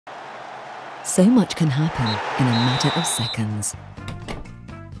So much can happen in a matter of seconds.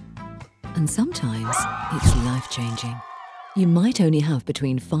 And sometimes it's life-changing. You might only have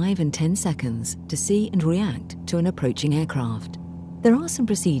between 5 and 10 seconds to see and react to an approaching aircraft. There are some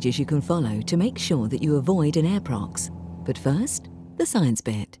procedures you can follow to make sure that you avoid an airprox. But first, the science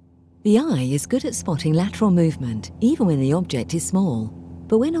bit. The eye is good at spotting lateral movement, even when the object is small.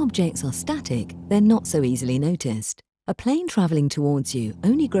 But when objects are static, they're not so easily noticed. A plane traveling towards you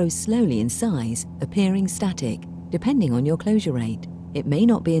only grows slowly in size, appearing static, depending on your closure rate. It may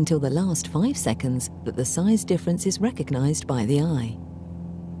not be until the last 5 seconds that the size difference is recognized by the eye.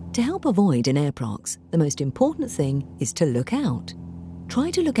 To help avoid an airprox, the most important thing is to look out.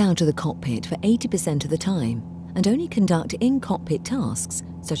 Try to look out of the cockpit for 80% of the time and only conduct in-cockpit tasks,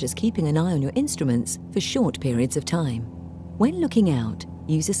 such as keeping an eye on your instruments for short periods of time. When looking out,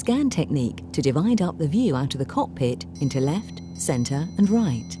 use a scan technique to divide up the view out of the cockpit into left, center, and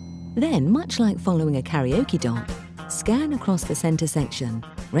right. Then, much like following a karaoke doc, scan across the center section,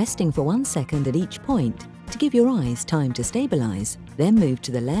 resting for 1 second at each point to give your eyes time to stabilize, then move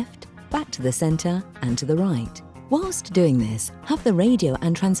to the left, back to the center, and to the right. Whilst doing this, have the radio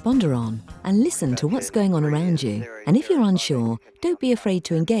and transponder on and listen to what's going on around you. And if you're unsure, don't be afraid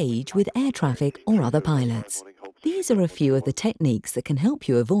to engage with air traffic or other pilots. These are a few of the techniques that can help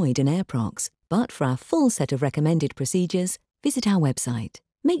you avoid an airprox. But for our full set of recommended procedures, visit our website.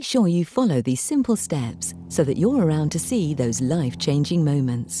 Make sure you follow these simple steps so that you're around to see those life-changing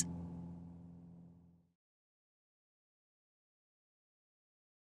moments.